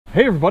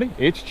Hey everybody,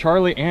 it's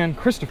Charlie and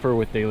Christopher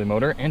with Daily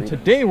Motor, and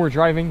today we're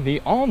driving the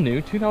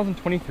all-new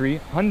 2023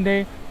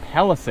 Hyundai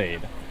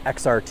Palisade.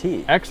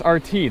 XRT.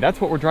 XRT,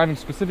 that's what we're driving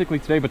specifically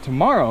today, but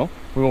tomorrow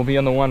we will be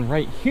on the one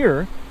right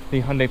here,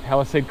 the Hyundai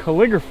Palisade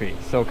Calligraphy.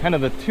 So kind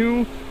of the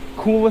two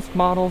coolest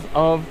models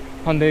of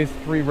Hyundai's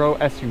three-row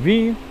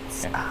SUV,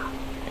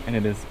 and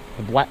it is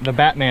the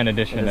Batman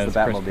edition, as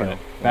Chris put it.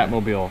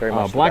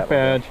 Batmobile. Black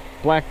badge,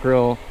 black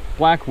grille,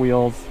 black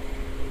wheels,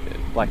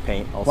 black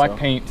paint also. Black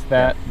paint,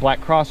 black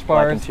crossbars,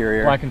 black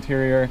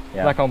interior,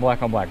 black on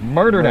black on black.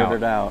 Murdered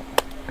out.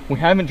 We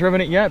haven't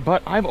driven it yet,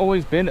 but I've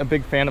always been a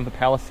big fan of the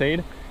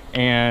Palisade,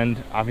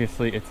 and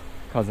obviously it's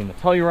causing the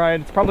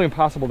Telluride. It's probably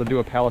impossible to do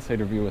a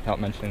Palisade review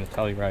without mentioning the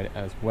Telluride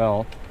as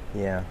well.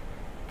 Yeah.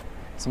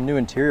 Some new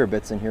interior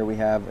bits in here. We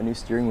have a new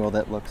steering wheel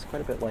that looks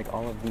quite a bit like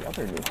all of the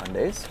other new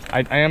Hyundais.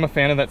 I am a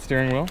fan of that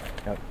steering wheel.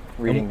 Yep.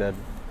 Reading the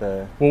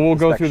we'll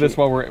go through this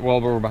while we're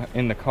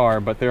in the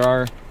car, but there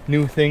are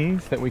new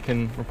things that we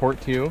can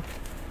report to you.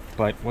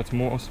 But what's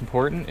most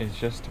important is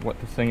just what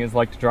this thing is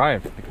like to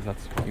drive, because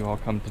that's what you all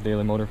come to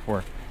Daily Motor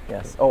for.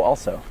 Yes. Oh,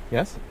 also.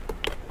 Yes?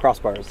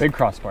 Crossbars. Big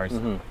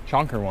crossbars.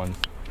 Chonker ones.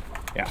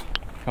 Yeah.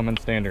 Coming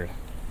standard.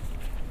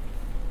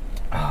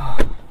 Oh!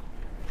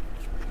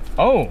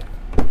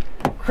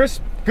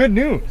 Chris, good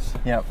news.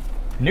 Yep.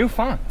 New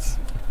fonts.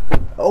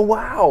 Oh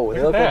wow!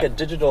 They look like a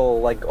digital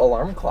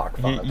alarm clock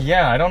font.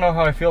 Yeah, I don't know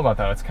how I feel about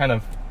that. It's kind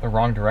of the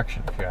wrong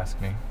direction, if you ask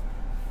me.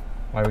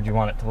 Why would you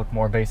want it to look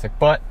more basic?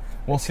 But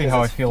we'll see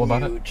how I feel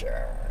about it.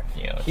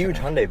 Huge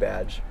Hyundai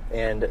badge,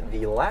 and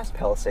the last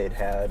Palisade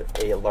had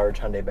a large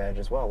Hyundai badge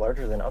as well,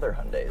 larger than other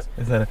Hyundais.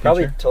 Is that a feature?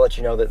 Probably to let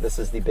you know that this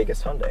is the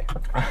biggest Hyundai.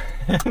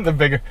 the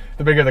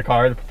bigger the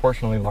car, the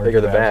proportionally larger. The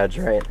bigger the badge,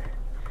 right?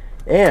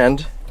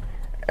 And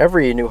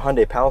every new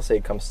Hyundai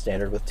Palisade comes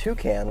standard with 2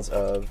 cans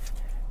of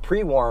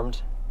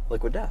pre-warmed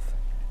liquid death.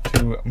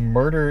 To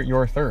murder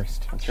your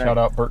thirst. That's Shout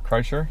out Bert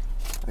Kreischer. Are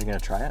you going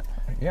to try it?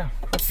 Yeah,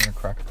 of course I'm going to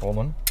crack a cold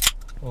one.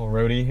 A little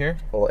roadie here.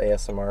 A little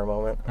ASMR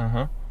moment.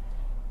 Uh-huh.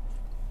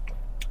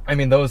 I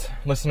mean, those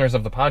listeners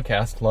of the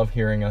podcast love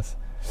hearing us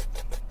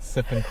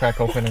sip and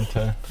crack open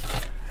into...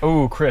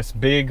 Oh, Chris,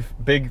 big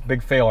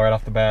fail right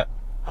off the bat.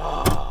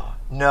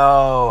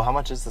 No! How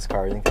much is this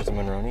car? You think there's a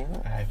Monroney in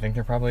it? I think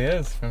there probably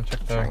is. I'm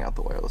trying out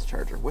the wireless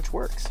charger, which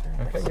works.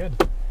 Okay,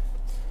 good.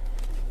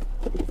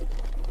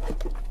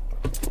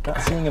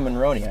 Not seeing a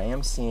Monroney. I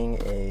am seeing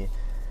a...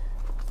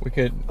 We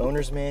could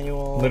owner's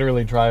manual.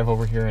 Literally drive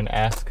over here and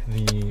ask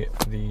the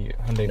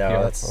Hyundai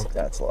PR folks.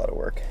 That's a lot of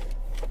work.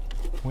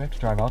 We have to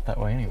drive out that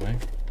way anyway.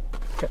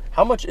 Okay.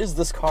 How much is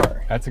this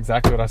car? That's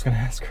exactly what I was going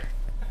to ask her.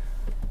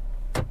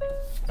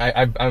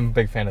 I'm a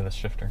big fan of this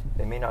shifter.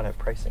 They may not have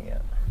pricing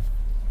yet.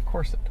 Of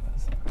course it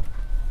does.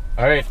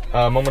 All right,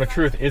 moment of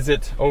truth. Is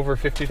it over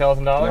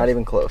 $50,000? Not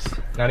even close.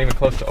 Not even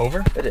close to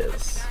over? It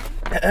is.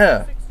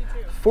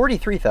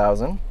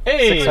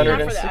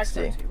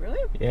 43,660. Really?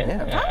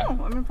 Yeah. Oh,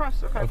 I'm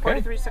impressed. Okay,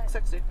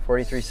 43,660.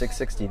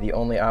 43,660. The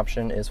only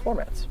option is floor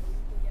mats.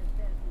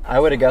 I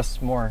would have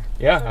guessed more.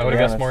 Yeah, I would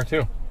have guessed more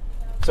too.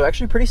 So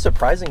actually, pretty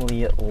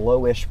surprisingly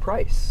lowish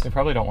price. They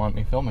probably don't want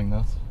me filming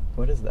this.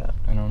 What is that?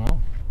 I don't know.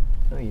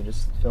 Oh, you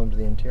just filmed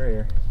the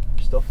interior.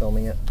 You're still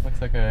filming it.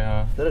 Looks like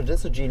a...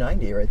 That's a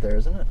G90 right there,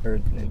 isn't it? Or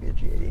maybe a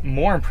G80.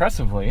 More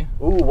impressively...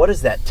 Ooh, what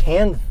is that?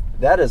 Tan...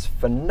 That is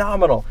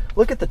phenomenal.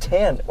 Look at the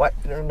tan. What?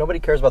 Nobody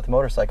cares about the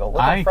motorcycle.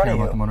 Look in front of you. I care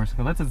about the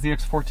motorcycle. That's a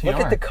ZX14R. Look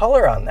at the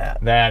color on that.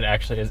 That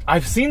actually is...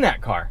 I've seen that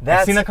car.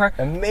 I've seen that car.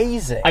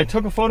 Amazing. I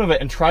took a photo of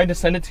it and tried to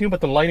send it to you,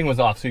 but the lighting was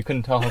off, so you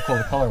couldn't tell how cool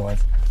the color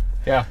was.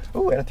 Yeah.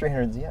 Ooh, and a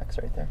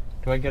 300ZX right there.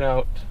 Do I get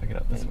out? I get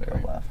out this way,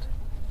 right? Left.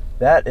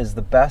 That is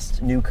the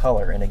best new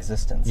color in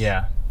existence.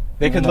 Yeah.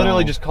 They could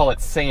literally just call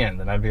it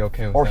sand, and I'd be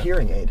okay with that. Or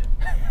hearing aid.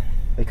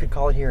 They could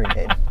call it hearing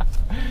aid.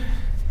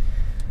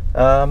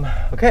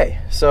 Okay,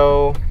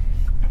 so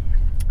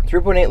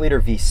 3.8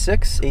 liter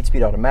V6,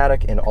 8-speed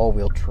automatic, and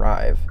all-wheel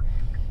drive.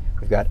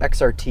 We've got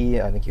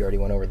XRT. I think you already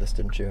went over this,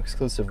 didn't you?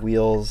 Exclusive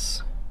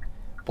wheels,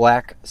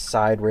 black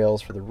side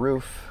rails for the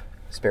roof,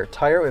 spare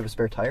tire. We have a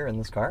spare tire in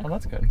this car. Oh,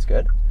 that's good. That's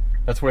good.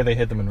 That's where they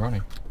hid the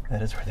Monroney.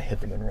 That is where they hid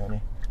the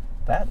Monroney.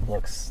 That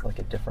looks like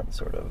a different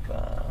sort of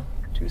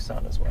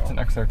Tucson as well. It's an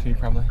XRT,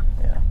 probably.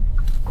 Yeah.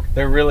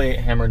 They're really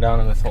hammered down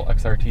on this whole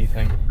XRT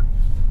thing.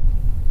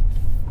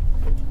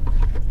 I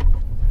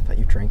thought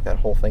you drank that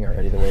whole thing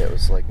already, the way it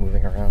was like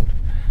moving around.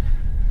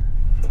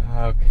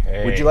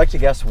 Okay. Would you like to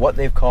guess what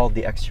they've called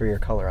the exterior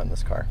color on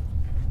this car?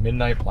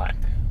 Midnight black.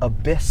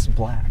 Abyss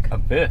black.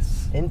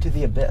 Abyss. Into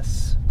the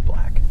abyss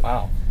black.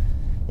 Wow.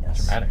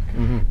 Yes. Dramatic.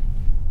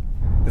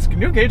 This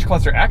new gauge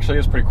cluster actually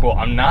is pretty cool.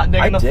 I'm not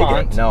digging the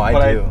font. No,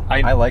 I do.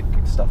 I like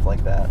stuff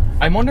like that.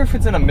 I wonder if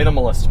it's in a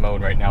minimalist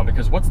mode right now,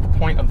 because what's the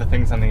point of the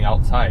things on the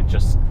outside?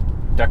 Just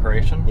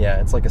decoration? Yeah,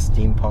 it's like a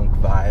steampunk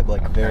vibe,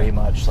 like very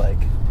much like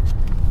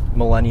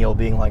millennial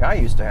being like, I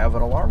used to have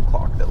an alarm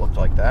clock that looked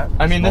like that.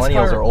 I mean,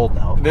 millennials are old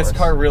now. This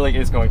car really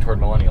is going toward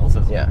millennials,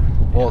 isn't it? Yeah.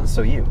 Well,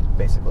 so you,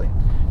 basically.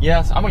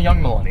 Yes, I'm a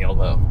young millennial,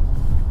 though.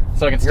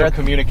 so I can still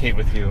communicate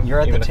with you.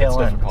 You're at even the if it's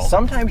tail end. difficult.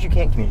 Sometimes you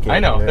can't communicate. I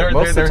know.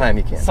 Most of the time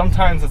you can.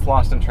 Sometimes it's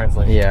lost in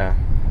translation. Yeah.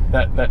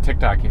 That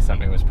TikTok you sent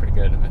me was pretty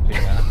good. With the,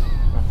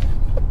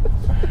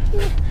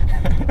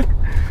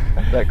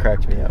 That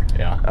cracked me up.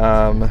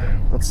 Yeah.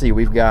 Let's see.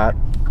 We've got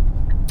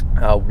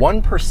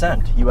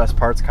 1% U.S.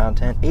 parts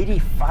content,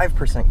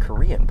 85%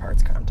 Korean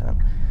parts content.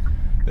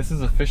 This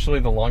is officially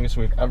the longest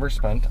we've ever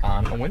spent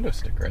on a window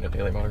sticker in a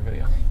Daily Motor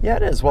video. Yeah,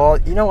 it is.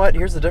 Well, you know what?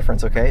 Here's the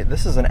difference, okay?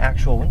 This is an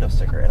actual window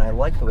sticker, and I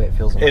like the way it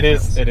feels in my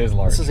hands. It is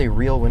large. This is a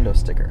real window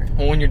sticker.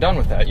 Well, when you're done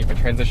with that, you can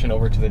transition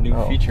over to the new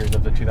features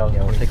of the 2020.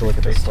 Yeah, we'll take a look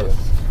at this too.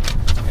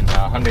 And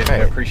Hyundai's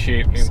going to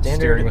appreciate me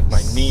steering with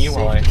my knee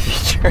while I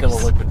kill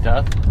a liquid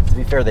death. To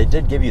be fair, they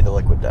did give you the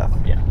liquid death.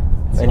 Yeah.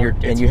 And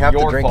you have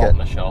to drink it.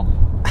 Michelle.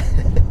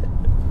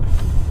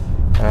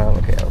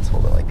 Okay, let's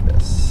hold it like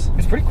this.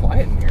 It's pretty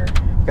quiet in here.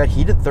 We've got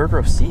heated third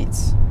row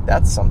seats.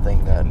 That's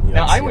something that you don't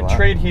Now, see I would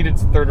trade heated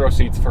third row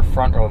seats for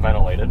front row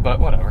ventilated, but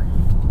whatever.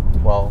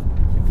 Well,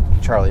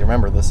 Charlie,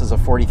 remember, this is a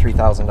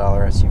 $43,000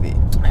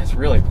 SUV. It's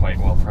really quite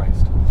well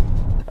priced.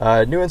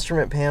 New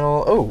instrument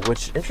panel. Oh,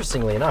 which,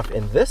 interestingly enough,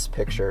 in this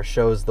picture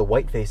shows the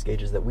white face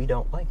gauges that we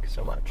don't like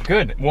so much.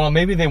 Good. Well,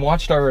 maybe they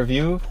watched our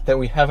review that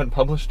we haven't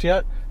published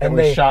yet, and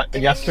we shot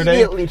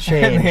yesterday. And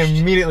they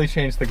immediately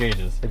changed the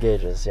gauges. The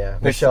gauges, yeah.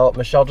 Michelle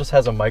just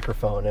has a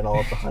microphone in all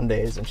of the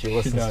Hyundais, and she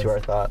listens to our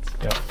thoughts.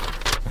 Yep.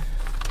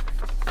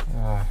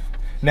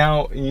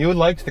 Now, you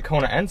liked the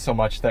Kona N so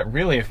much that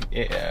really, if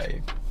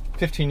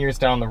 15 years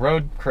down the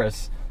road,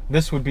 Chris,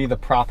 this would be the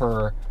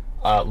proper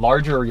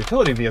larger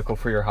utility vehicle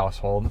for your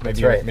household.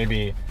 Maybe, That's right.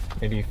 Maybe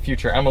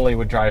future Emily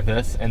would drive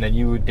this, and then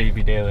you would be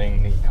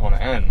dailying the Kona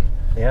N.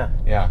 Yeah.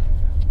 Yeah.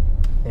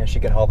 Yeah,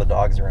 she could haul the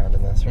dogs around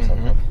in this or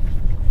something.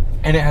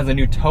 And it has a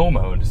new tow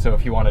mode, so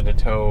if you wanted to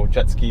tow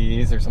jet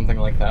skis or something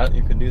like that,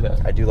 you could do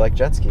that. I do like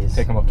jet skis.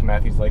 Take them up to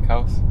Matthews Lake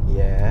House.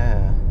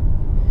 Yeah.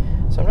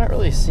 So I'm not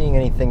really seeing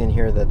anything in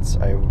here that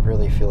I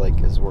really feel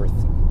like is worth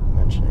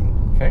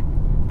mentioning. Okay.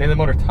 Daily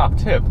Motor top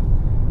tip.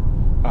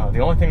 The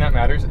only thing that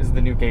matters is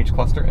the new gauge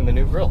cluster and the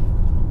new grille.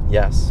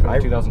 Yes. I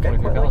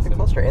 2023 quite like the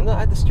cluster. And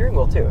the steering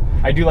wheel, too.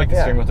 I do like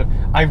the steering wheel, too.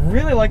 I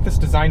really like this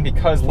design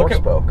because look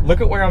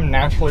at where I'm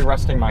naturally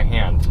resting my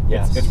hand.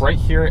 Yes. It's right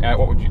here at,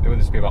 would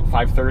this be, about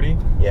 530?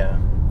 Yeah.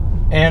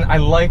 And I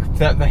like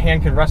that the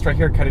hand can rest right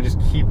here, kind of just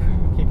keep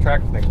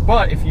track of things.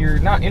 But if you're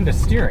not into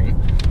steering,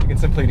 you can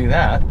simply do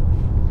that,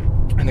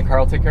 and the car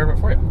will take care of it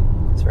for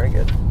you. It's very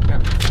good.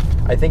 Yeah.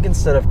 I think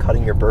instead of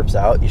cutting your burps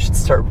out, you should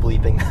start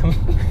bleeping them.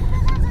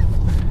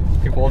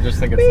 People will just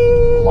think it's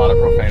a lot of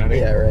profanity.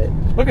 Yeah, right.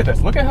 Look at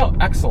this. Look at how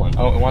excellent.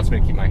 Oh, it wants me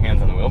to keep my hands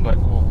on the wheel, but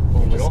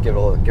just give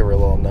her a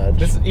little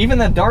nudge. Even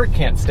the Dart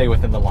can't stay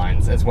within the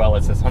lines as well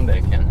as this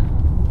Hyundai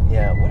can.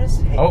 Yeah. What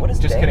is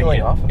just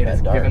dangling kidding. off of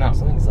that Dart? Given up.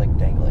 Something's like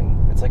dangling.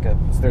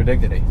 It's their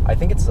dignity. I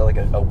think it's like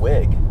a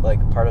wig, like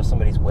part of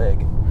somebody's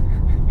wig.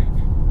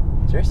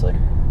 Seriously.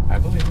 I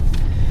believe it.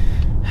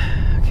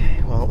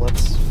 Okay. Well,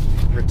 let's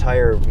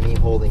retire me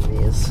holding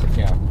these.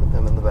 Yeah. Put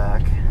them in the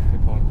back.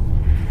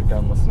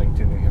 Done listening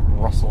to the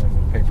rustling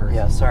of papers.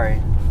 Yeah, sorry.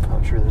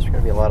 Oh, true. There's going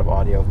to be a lot of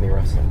audio of me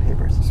rustling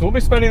papers. So we'll be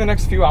spending the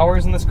next few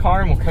hours in this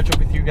car, and we'll catch up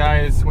with you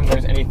guys when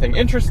there's anything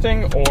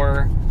interesting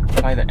or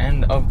by the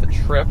end of the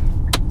trip.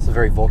 It's a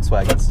very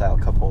Volkswagen-style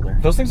cup holder.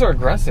 Those things are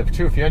aggressive,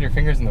 too. If you had your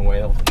fingers in the way,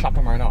 they'll chop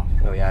them right off.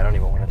 Oh, yeah. I don't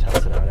even want to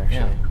test it out, actually.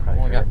 Yeah.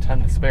 Probably only got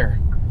 10 to spare.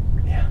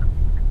 Yeah.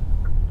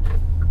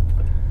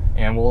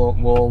 And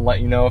we'll let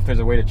you know if there's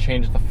a way to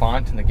change the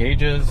font and the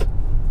gauges.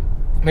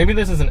 Maybe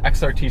this is an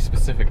XRT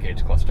specific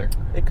gauge cluster.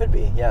 It could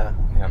be, yeah.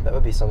 That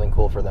would be something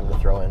cool for them to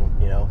throw in,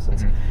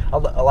 since a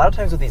lot of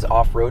times with these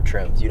off-road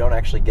trims, you don't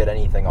actually get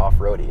anything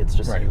off-roady. It's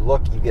just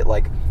you get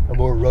like a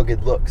more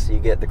rugged look. So you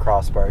get the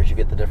crossbars, you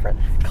get the different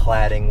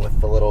cladding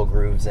with the little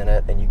grooves in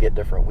it, and you get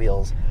different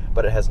wheels.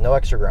 But it has no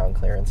extra ground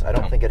clearance. I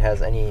don't think it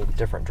has any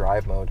different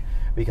drive mode.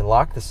 We can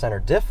lock the center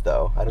diff,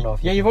 though. I don't know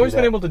if you've always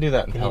been able to do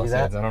that in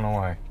Palisades. I don't know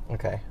why.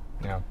 Okay.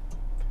 Yeah.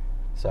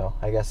 So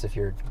I guess if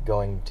you're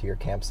going to your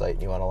campsite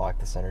and you want to lock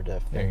the center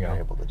diff, then you're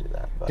able to do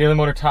that. But Daily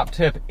Motor top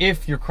tip: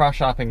 if you're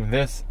cross-shopping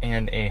this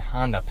and a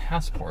Honda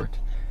Passport,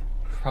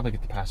 probably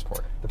get the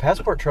Passport. The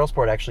Passport Trail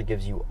Sport actually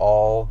gives you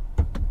all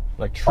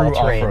like true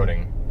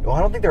off-roading. Well, I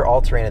don't think they're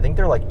all-terrain. I think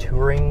they're like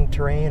touring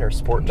terrain or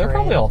sport terrain. They're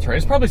probably all-terrain.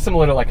 It's probably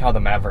similar to like how the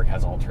Maverick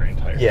has all-terrain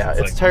tires. Yeah,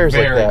 it's like tires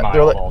like that.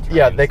 They're like,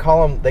 yeah, they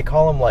call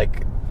them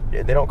like,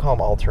 they don't call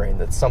them all-terrain.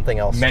 That's something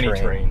else. Many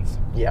terrains.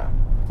 Yeah.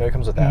 It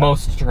comes with that.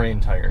 Most terrain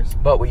tires.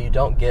 But what you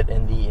don't get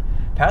in the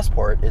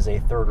Passport is a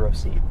third row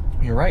seat.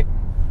 You're right.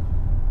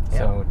 Yeah.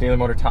 So, Daily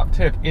Motor top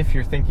tip: if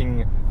you're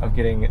thinking of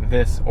getting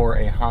this or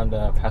a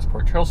Honda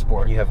Passport Trail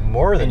Sport, and you have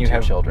more than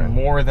two children.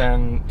 More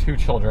than two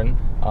children.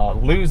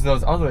 Lose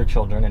those other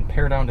children and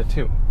pare down to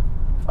 2.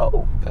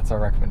 Oh, that's our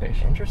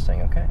recommendation.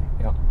 Interesting. Okay.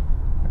 Yeah.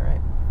 All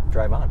right.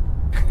 Drive on.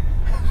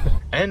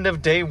 End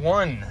of day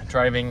 1,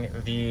 driving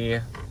the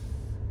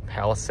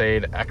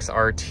Palisade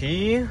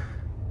XRT.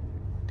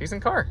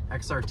 Decent car.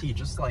 XRT,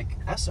 just like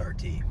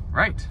SRT.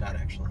 Right. Not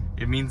actually.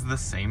 It means the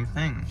same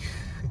thing.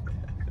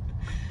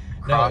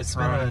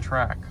 Crossroad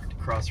track.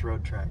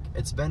 Crossroad track.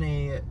 It's been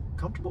a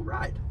comfortable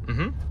ride.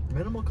 Mm-hmm.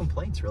 Minimal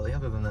complaints, really,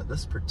 other than that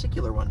this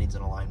particular one needs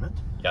an alignment.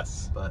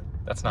 Yes. But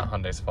that's not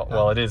Hyundai's fault.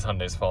 Well, it is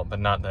Hyundai's fault,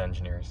 but not the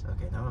engineers.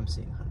 Okay, now I'm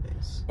seeing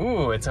Hyundai's.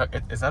 Ooh, it's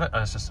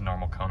just a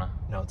normal Kona.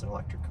 No, it's an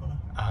electric Kona.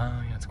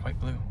 Ah, yeah, it's quite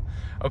blue.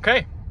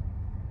 Okay.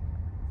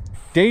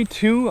 Day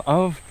 2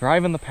 of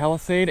driving the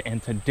Palisade,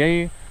 and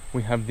today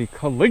we have the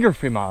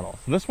calligraphy model.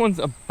 So this one's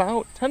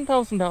about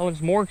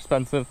 $10,000 more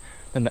expensive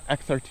than the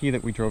XRT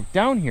that we drove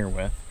down here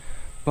with,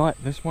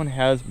 but this one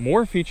has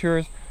more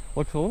features,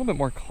 looks a little bit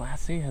more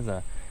classy, has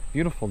a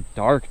beautiful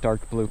dark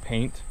blue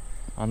paint.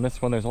 On this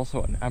one there's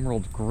also an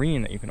emerald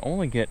green that you can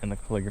only get in the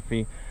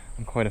calligraphy.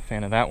 I'm quite a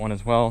fan of that one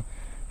as well.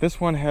 This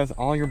one has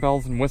all your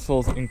bells and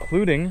whistles,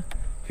 including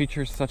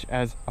features such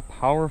as a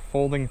power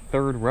folding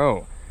third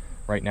row.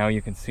 Right now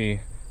you can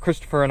see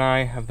Christopher and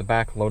I have the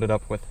back loaded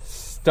up with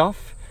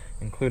stuff,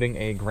 including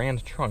a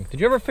grand trunk. Did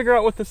you ever figure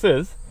out what this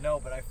is? No,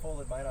 but I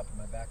folded mine up in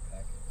my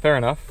backpack. Fair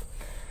enough.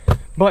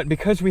 But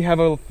because we have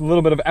a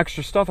little bit of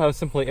extra stuff, I was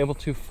simply able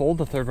to fold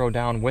the third row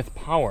down with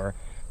power.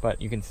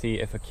 But you can see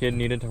if a kid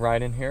needed to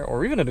ride in here,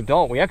 or even an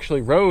adult, we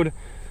actually rode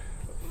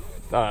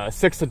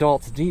 6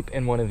 adults deep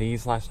in one of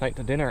these last night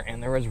to dinner,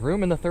 and there was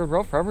room in the third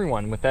row for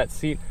everyone with that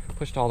seat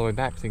pushed all the way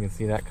back, so you can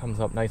see that comes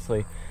up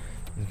nicely.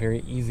 It's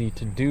very easy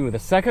to do. The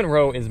second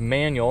row is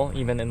manual,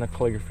 even in the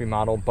calligraphy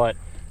model, but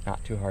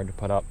not too hard to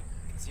put up.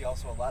 See,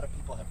 also a lot of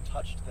people have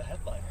touched the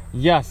headliner.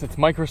 Yes, it's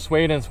micro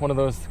suede, and it's one of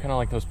those kind of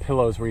like those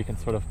pillows where you can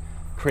sort of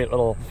create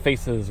little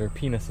faces or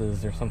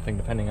penises or something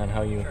depending on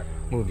how you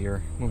move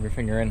your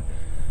finger in.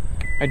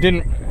 I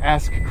didn't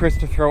ask Chris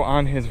to throw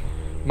on his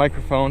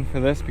microphone for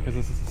this because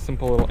this is a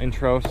simple little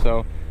intro,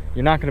 so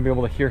you're not going to be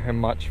able to hear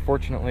him much.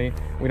 Fortunately,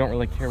 we don't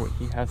really care what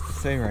he has to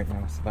say right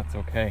now, so that's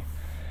okay.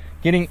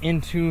 Getting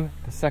into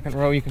the second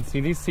row, you can see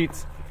these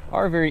seats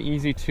are very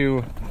easy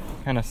to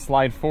kind of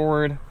slide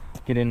forward,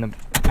 get in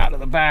out of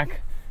the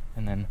back,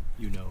 and then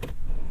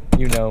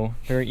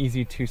very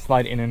easy to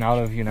slide in and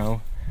out of,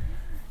 and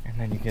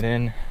then you get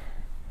in.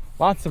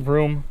 Lots of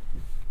room,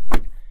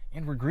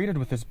 and we're greeted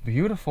with this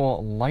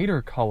beautiful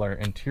lighter color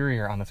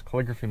interior on this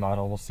calligraphy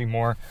model. We'll see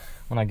more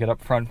when I get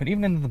up front, but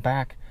even into the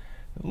back,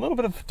 a little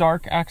bit of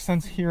dark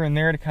accents here and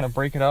there to kind of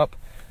break it up.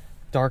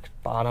 Dark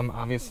bottom,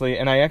 obviously,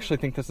 and I actually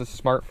think this is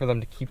smart for them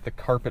to keep the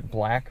carpet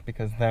black,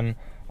 because then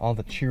all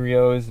the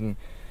Cheerios and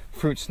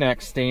fruit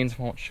snack stains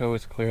won't show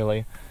as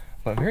clearly.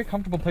 But very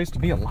comfortable place to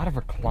be. A lot of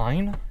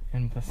recline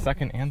in the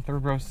second and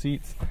third row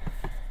seats.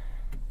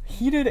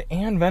 Heated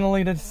and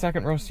ventilated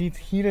second row seats,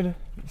 heated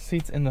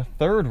seats in the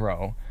third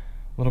row.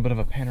 A little bit of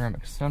a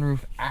panoramic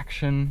sunroof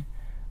action.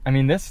 I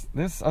mean, this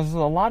is a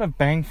lot of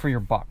bang for your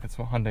buck. That's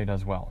what Hyundai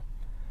does well.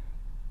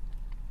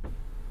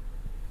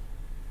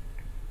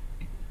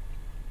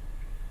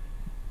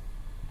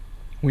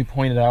 We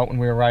pointed out when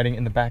we were riding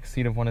in the back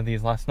seat of one of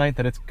these last night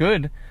that it's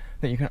good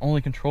that you can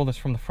only control this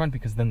from the front,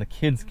 because then the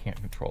kids can't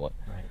control it.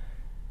 Right.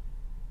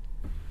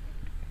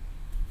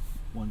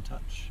 One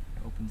touch,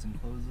 opens and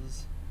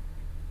closes.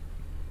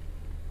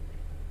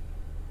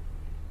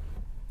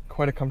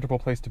 Quite a comfortable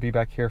place to be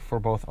back here for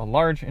both a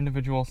large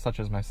individual such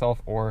as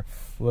myself, or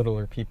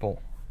littler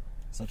people.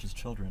 Such as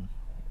children.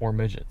 Or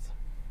midgets.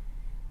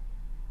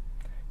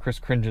 Chris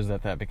cringes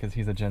at that because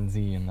he's a Gen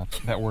Z and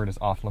that word is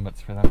off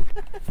limits for them.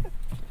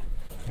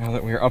 Now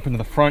that we are up into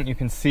the front, you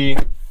can see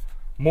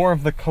more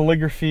of the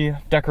calligraphy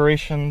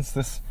decorations,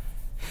 this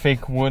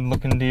fake wood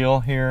looking deal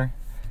here.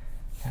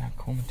 Kind of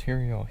cool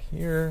material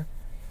here.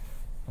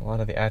 A lot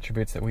of the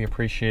attributes that we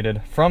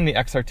appreciated from the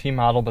XRT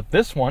model, but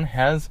this one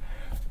has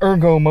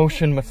ergo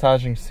motion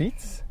massaging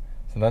seats,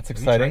 so that's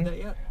exciting. Have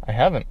you tried that yet? I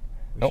haven't.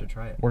 We should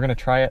try it. We're going to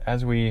try it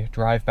as we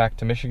drive back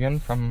to Michigan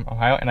from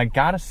Ohio, and I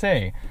gotta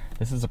say,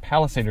 this is a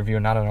Palisade review,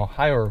 not an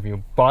Ohio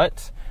review,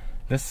 but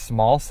this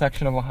small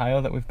section of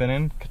Ohio that we've been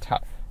in,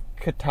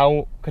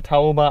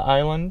 Catawba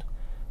Island,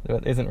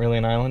 it isn't really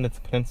an island, it's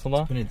a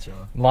peninsula. It's a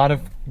peninsula. A lot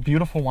of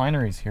beautiful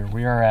wineries here.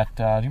 We are at,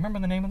 do you remember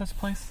the name of this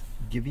place?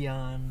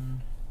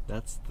 Gideon.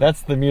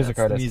 That's the music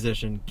artist. The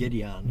musician,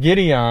 Gideon.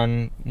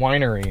 Gideon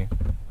Winery,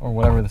 or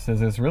whatever this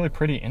is. It's really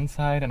pretty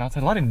inside and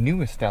outside. A lot of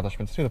new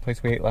establishments too. The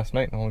place we ate last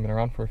night and only been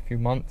around for a few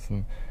months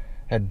and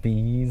had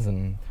bees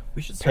and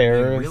we should start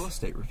pears. doing real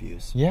estate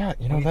reviews. Yeah,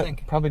 you know,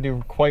 that probably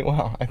do quite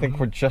well. I think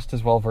we're just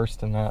as well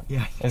versed in that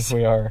as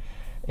we are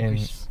in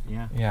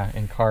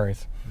in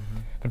cars.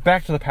 But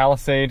back to the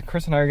Palisade.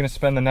 Chris and I are going to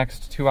spend the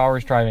next 2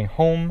 hours driving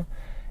home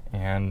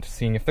and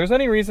seeing if there's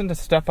any reason to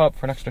step up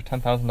for an extra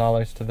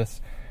 $10,000 to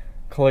this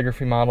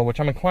calligraphy model, which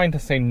I'm inclined to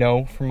say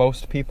no for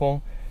most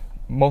people.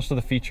 Most of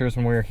the features,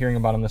 when we were hearing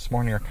about them this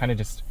morning, are kind of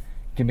just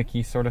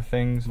gimmicky sort of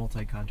things.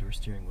 Multi-contour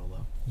steering wheel,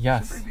 though.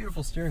 Yes. It's a very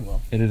beautiful steering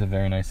wheel. It is a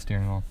very nice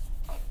steering wheel.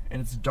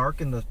 And it's dark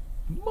in the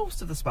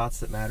most of the spots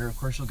that matter. Of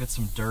course, you'll get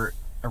some dirt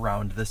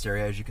around this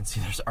area. As you can see,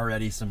 there's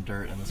already some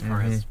dirt, and this car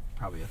has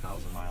probably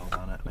 1,000 miles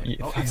on it. Maybe.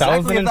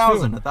 Exactly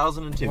 1,000.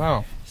 1,002.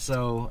 Wow.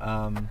 So,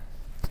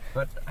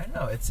 but I don't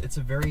know. It's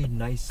a very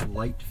nice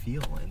light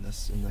feel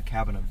in the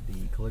cabin of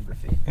the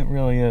calligraphy. It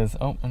really is.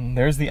 Oh, and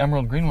there's the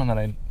emerald green one that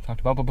I talked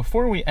about. But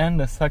before we end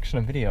this section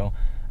of video,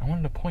 I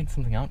wanted to point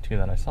something out to you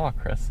that I saw,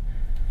 Chris.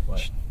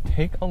 What?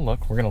 Take a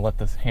look. We're gonna let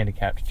this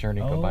handicapped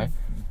journey go by.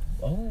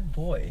 Oh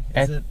boy.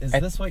 Is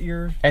this what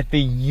you're... At the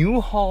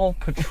U-Haul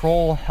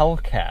Patrol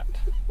Hellcat.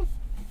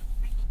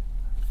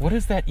 What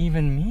does that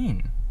even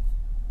mean?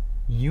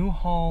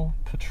 U-Haul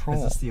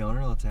Patrol. Is this the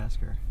owner? Let's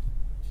ask her.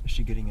 Is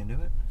she getting into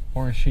it?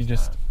 Or is she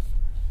just...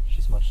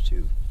 She's much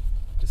too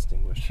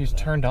distinguished. She's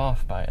turned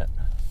off by it.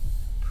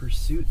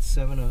 Pursuit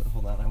 7...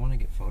 Hold on, I want to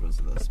get photos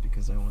of this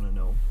because I want to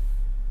know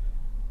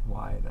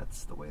why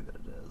that's the way that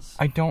it is.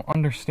 I don't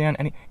understand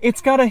any...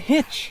 It's got a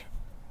hitch!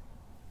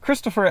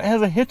 Christopher, it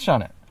has a hitch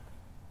on it.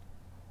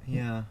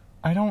 Yeah.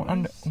 I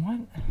don't what?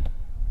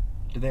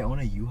 Do they own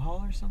a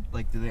U-Haul or something?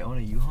 Like, do they own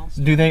a U-Haul?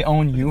 Do they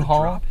own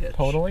U-Haul? Drop hitch.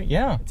 Totally,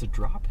 yeah. It's a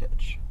drop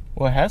hitch.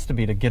 Well, it has to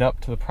be to get up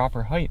to the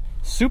proper height.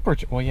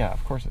 Well, yeah,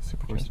 of course it's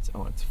supercharged.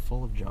 It's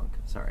full of junk.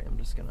 Sorry, I'm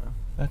just gonna...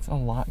 That's a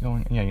lot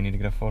going... Yeah, you need to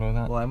get a photo of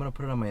that. Well, I'm gonna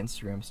put it on my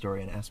Instagram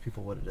story and ask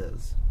people what it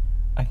is.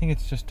 I think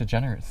it's just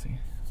degeneracy.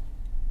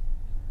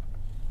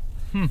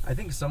 I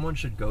think someone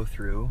should go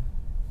through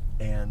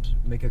and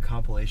make a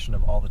compilation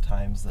of all the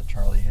times that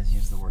Charlie has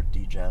used the word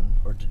degen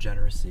or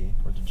degeneracy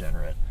or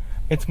degenerate.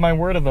 It's my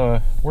word of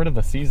the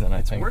season,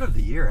 I think. It's word of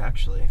the year,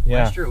 actually.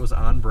 Yeah. Last year it was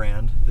on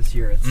brand. This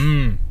year it's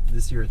degen.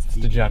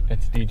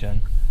 It's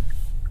degen.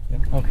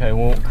 Yep. Okay,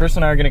 well, Chris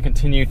and I are going to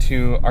continue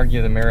to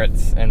argue the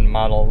merits and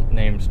model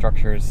name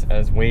structures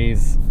as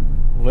Waze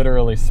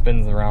literally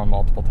spins around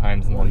multiple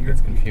times and then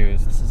gets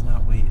confused. This is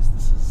not Waze.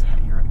 This is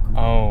you're at Google.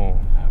 Oh,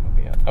 that would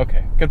be it.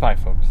 Okay, goodbye,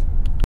 folks.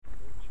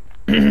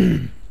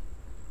 Go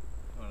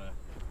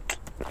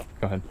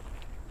ahead.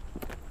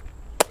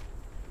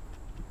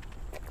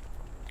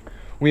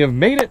 We have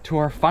made it to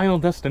our final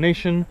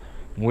destination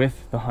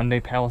with the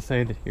Hyundai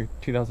Palisade, your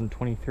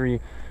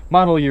 2023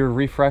 model year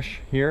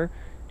refresh here,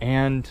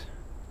 and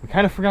we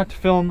kind of forgot to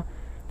film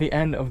the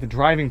end of the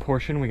driving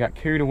portion. We got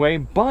carried away,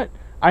 but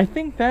I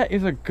think that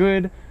is a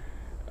good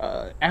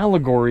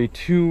allegory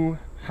to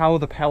how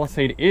the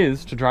Palisade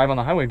is to drive on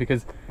the highway,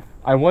 because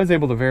I was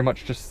able to very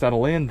much just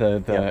settle in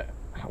the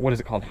what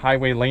is it called?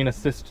 Highway Lane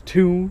Assist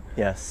 2.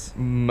 Yes.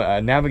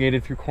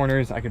 Navigated through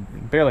corners. I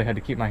barely had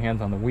to keep my hands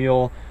on the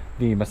wheel.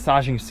 The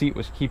massaging seat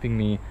was keeping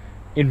me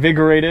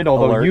invigorated,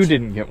 although you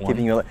didn't get one.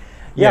 Keeping you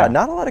yeah,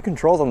 not a lot of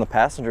controls on the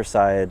passenger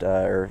side,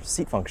 or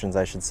seat functions,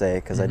 I should say,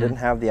 because I didn't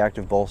have the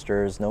active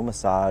bolsters, no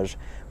massage.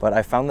 But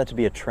I found that to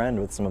be a trend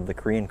with some of the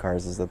Korean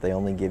cars, is that they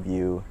only give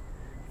you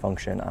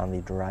function on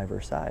the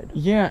driver's side.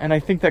 Yeah, and I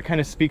think that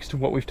kind of speaks to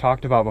what we've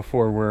talked about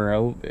before, where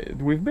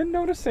we've been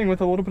noticing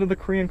with a little bit of the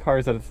Korean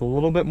cars that it's a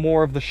little bit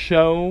more of the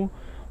show,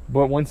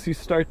 but once you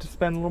start to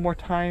spend a little more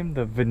time,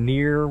 the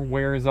veneer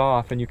wears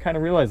off, and you kind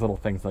of realize little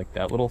things like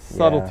that, little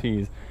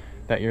subtleties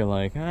that you're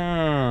like,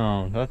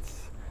 oh,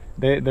 that's...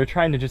 They're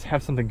trying to just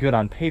have something good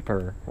on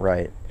paper.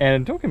 Right.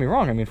 And don't get me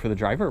wrong, I mean, for the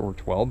driver it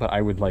worked well, but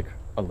I would like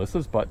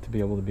Alyssa's butt to be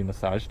able to be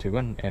massaged too,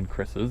 and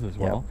Chris's as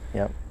well.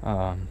 Yep.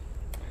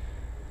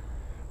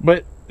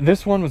 But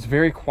this one was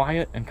very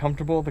quiet and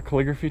comfortable, the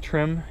calligraphy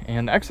trim,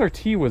 and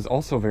XRT was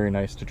also very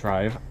nice to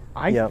drive.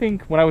 I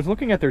think, when I was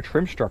looking at their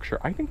trim structure,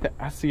 I think the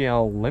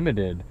SEL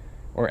Limited,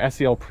 or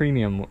SEL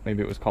Premium,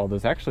 maybe it was called,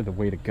 is actually the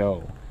way to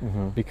go.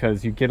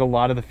 Because you get a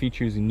lot of the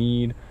features you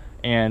need,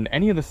 and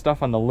any of the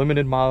stuff on the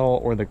Limited model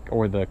or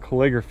the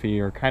calligraphy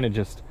are kind of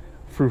just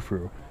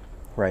frou-frou.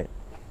 Right.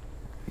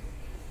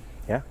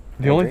 Yeah.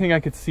 The only thing I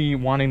could see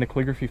wanting the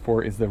calligraphy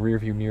for is the rear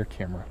view mirror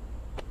camera.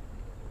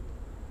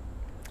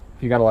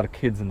 If you got a lot of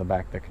kids in the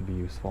back, that could be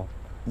useful.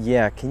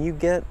 Yeah, can you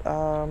get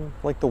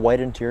like the white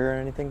interior or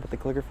anything but the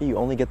calligraphy? You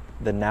only get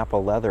the Napa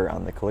leather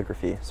on the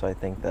calligraphy, so I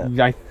think that...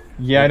 I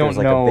don't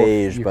know. Like a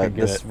beige, but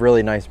this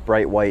really nice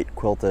bright white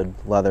quilted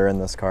leather in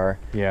this car.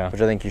 Yeah.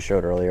 Which I think you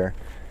showed earlier.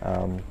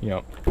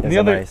 Yep. And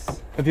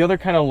the other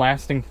kind of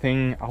lasting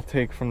thing I'll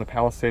take from the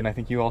Palisade, and I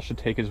think you all should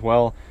take as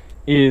well,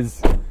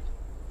 is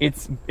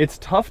it's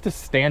tough to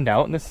stand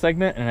out in this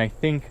segment, and I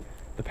think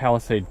the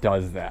Palisade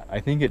does that. I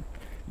think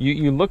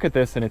you look at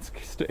this and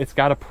it's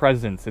got a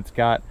presence, it's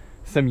got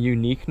some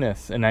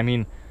uniqueness, and I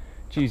mean,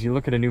 geez, you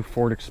look at a new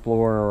Ford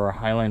Explorer or a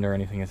Highlander or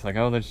anything, it's like,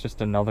 oh, there's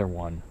just another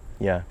one.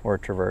 Yeah, or a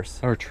Traverse.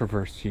 Or a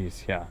Traverse,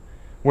 geez, yeah.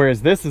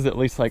 Whereas this is at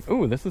least like,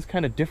 ooh, this is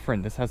kind of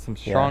different. This has some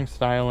strong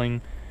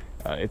styling.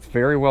 It's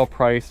very well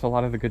priced, a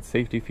lot of the good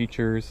safety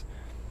features.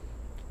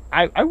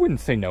 I wouldn't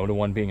say no to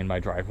one being in my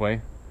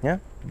driveway. Yeah.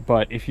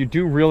 But if you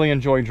do really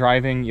enjoy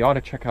driving, you ought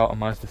to check out a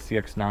Mazda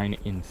CX-9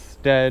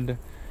 instead.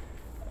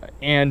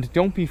 And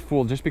don't be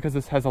fooled, just because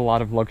this has a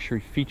lot of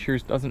luxury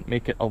features doesn't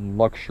make it a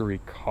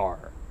luxury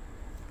car.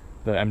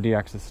 The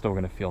MDX is still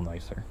going to feel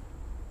nicer,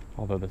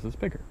 although this is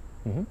bigger.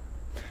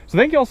 So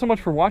thank you all so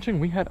much for watching.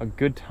 We had a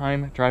good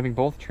time driving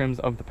both trims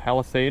of the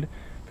Palisade.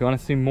 If you want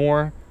to see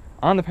more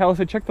on the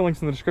Palisade, check the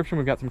links in the description.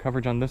 We've got some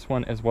coverage on this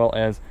one as well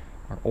as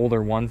our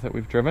older ones that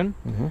we've driven.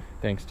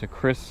 Thanks to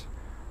Chris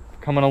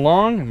for coming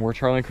along, and we're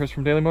Charlie and Chris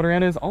from Daily Motor,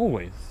 and as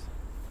always,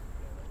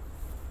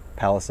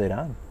 Palisade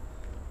on.